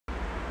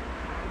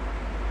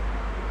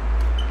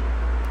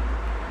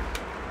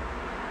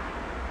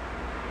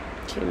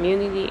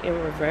Community in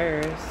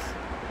reverse.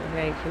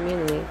 Okay,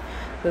 community.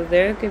 So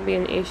there could be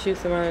an issue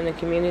surrounding the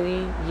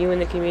community. You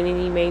and the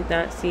community may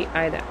not see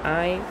eye to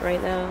eye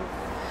right now.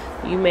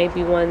 You may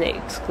be wanting to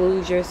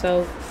exclude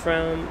yourself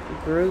from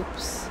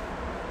groups.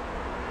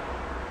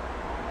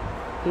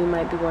 You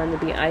might be wanting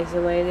to be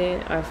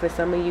isolated. Or for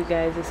some of you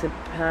guys, it's a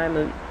time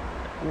of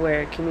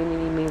where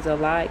community means a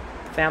lot.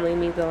 Family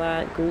means a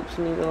lot. Groups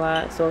means a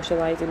lot.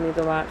 Socializing means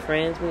a lot.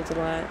 Friends means a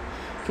lot.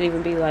 It could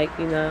even be like,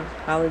 you know,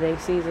 holiday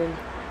season.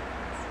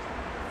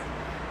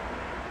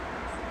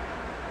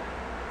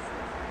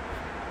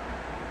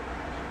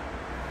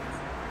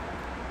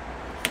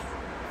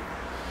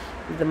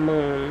 The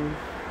moon.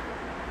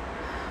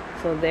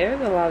 So there's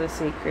a lot of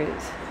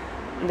secrets.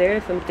 There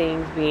are some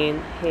things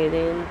being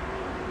hidden.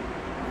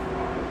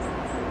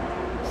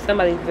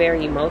 Somebody's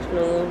very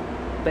emotional,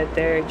 but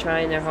they're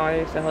trying their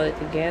hardest to hold it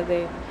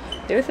together.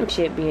 There's some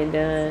shit being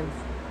done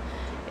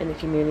in the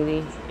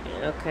community.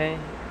 Okay.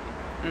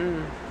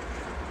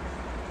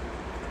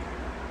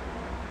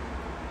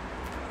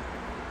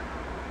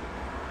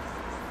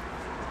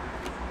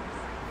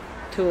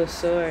 Two of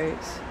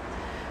Swords.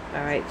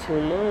 Alright, two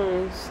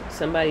moons.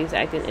 Somebody's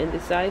acting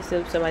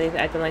indecisive. Somebody's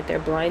acting like they're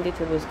blinded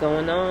to what's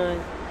going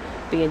on.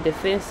 Being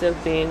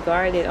defensive, being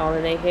guarded, all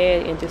in their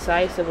head,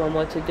 indecisive on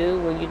what to do.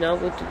 When you know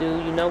what to do,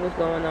 you know what's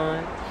going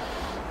on.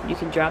 You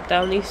can drop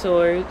down these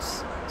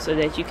swords so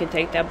that you can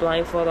take that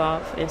blindfold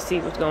off and see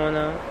what's going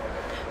on.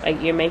 Like,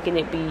 you're making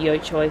it be your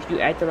choice. You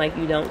acting like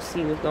you don't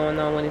see what's going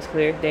on when it's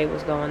clear as day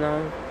what's going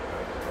on.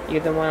 You're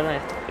the one,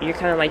 like, you're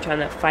kind of like trying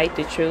to fight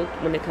the truth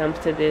when it comes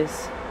to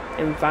this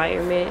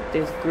environment,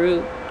 this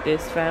group,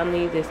 this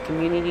family, this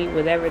community,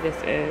 whatever this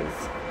is.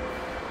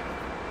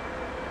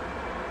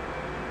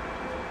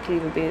 Could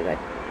even be like,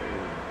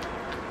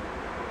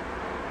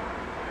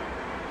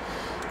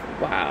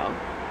 wow.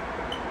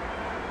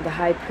 The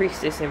High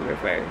Priestess in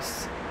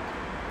reverse.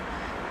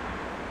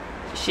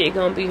 Shit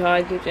gonna be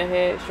hard. Get your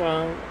head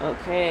strong.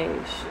 Okay.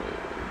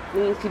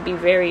 Things could be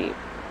very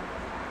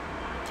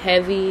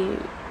heavy,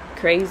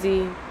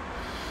 crazy.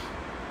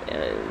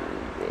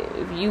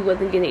 If you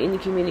wasn't getting any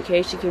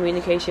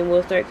communication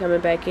will start coming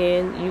back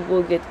in. You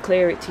will get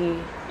clarity,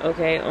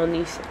 okay, on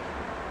these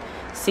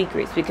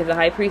secrets, because the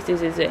High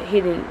Priestess is a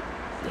hidden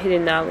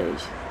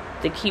knowledge,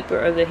 the keeper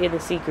of the hidden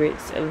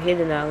secrets of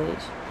hidden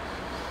knowledge.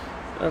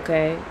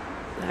 Okay,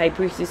 the High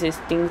Priestess is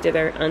things that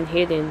are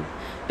unhidden,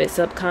 but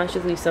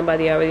subconsciously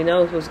somebody already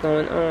knows what's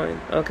going on.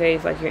 Okay,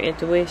 it's like your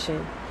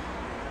intuition.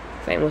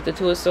 Same with the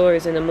Two of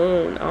Swords and the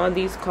Moon. All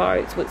these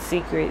cards with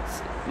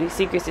secrets. These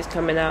secrets is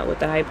coming out with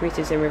the High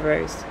Priestess in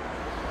reverse.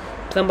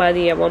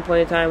 Somebody at one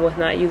point in time was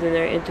not using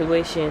their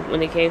intuition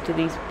when it came to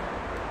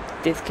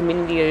this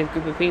community or this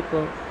group of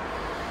people.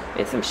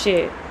 It's some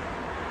shit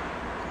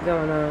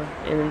going on,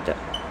 and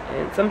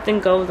something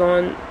goes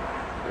on.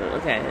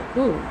 Okay,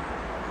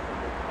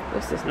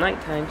 what's this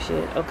nighttime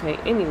shit? Okay,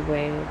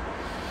 anyway,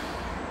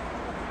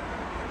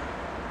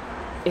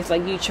 it's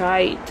like you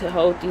tried to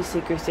hold these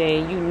secrets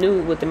in. You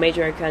knew with the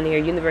major arcana here,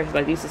 universe is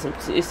like, this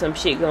is some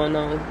shit going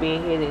on. It's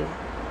being hidden.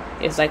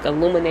 It's like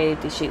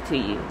illuminated the shit to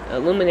you,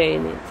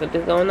 illuminating it.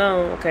 Something's going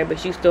on, okay,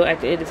 but you still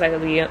acting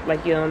indecisively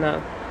like you don't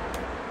know.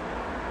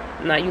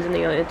 Not using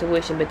your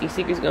intuition, but these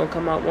secrets gonna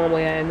come out one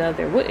way or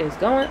another. What is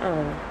going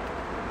on?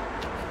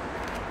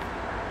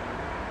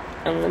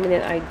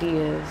 Unlimited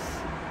ideas.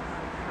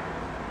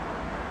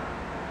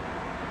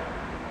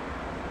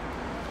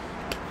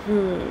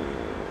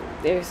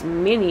 There's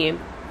many and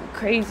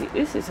crazy.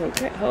 This is some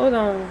hold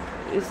on.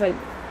 It's like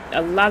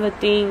a lot of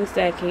things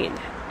that can.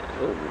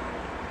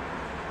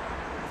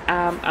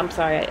 I'm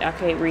sorry, I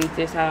can't read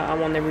this how I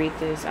want to read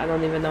this. I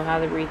don't even know how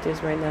to read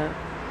this right now.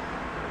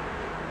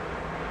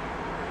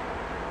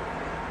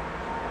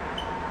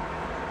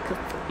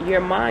 Your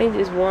mind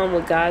is one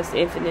with God's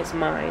infinite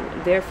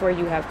mind. Therefore,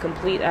 you have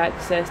complete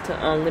access to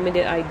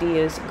unlimited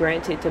ideas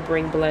granted to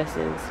bring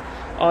blessings.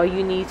 All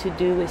you need to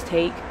do is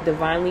take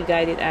divinely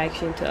guided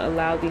action to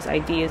allow these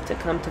ideas to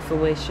come to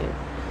fruition.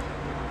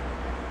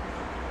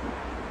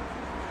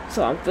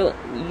 So I'm feeling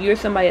you're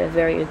somebody that's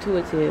very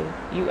intuitive.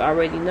 You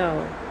already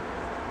know,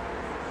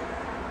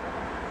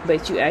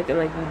 but you acting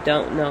like you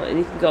don't know, and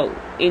it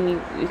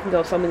can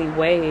go so many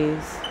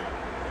ways.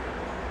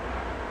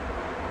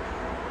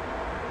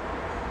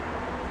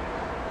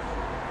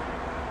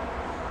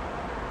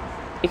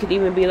 It could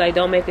even be like,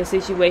 don't make a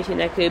situation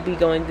that could be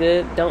going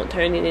good, don't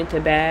turn it into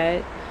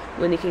bad,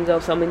 when it can go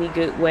so many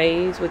good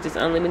ways, with its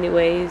unlimited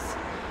ways.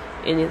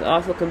 And it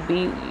also can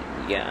be,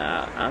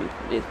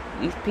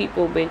 these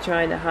people been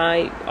trying to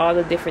hide all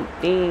the different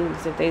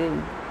things that they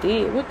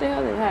did. What the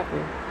hell did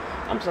happen?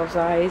 I'm so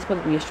sorry. It's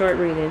supposed to be a short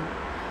reading.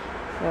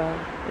 So,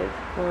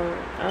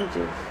 I'm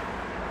just...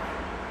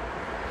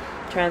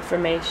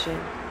 Transformation.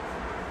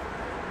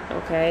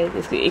 Okay?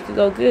 It could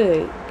go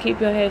good. Keep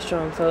your head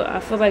strong. So,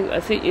 I feel like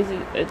this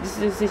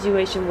is a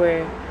situation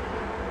where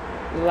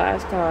the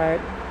last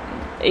card,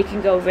 it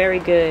can go very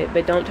good,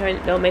 but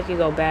don't make it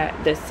go bad.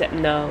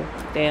 No.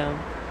 Damn.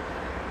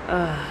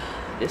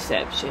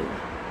 Deception.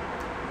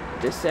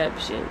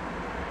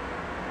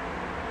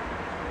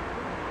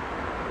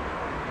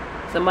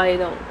 Somebody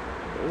don't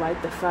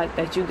like the fact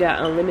that you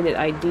got unlimited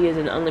ideas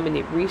and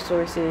unlimited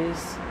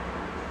resources.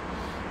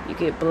 You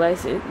get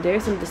blessed.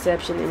 There's some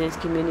deception in this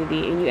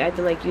community, and you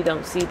acting like you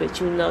don't see, but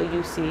you know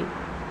you see.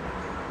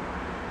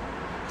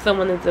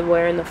 Someone is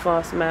wearing a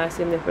false mask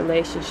in this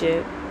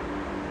relationship.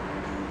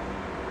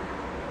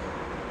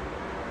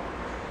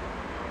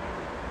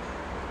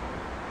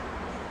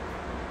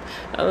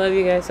 I love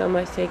you guys so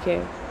much. Take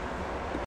care.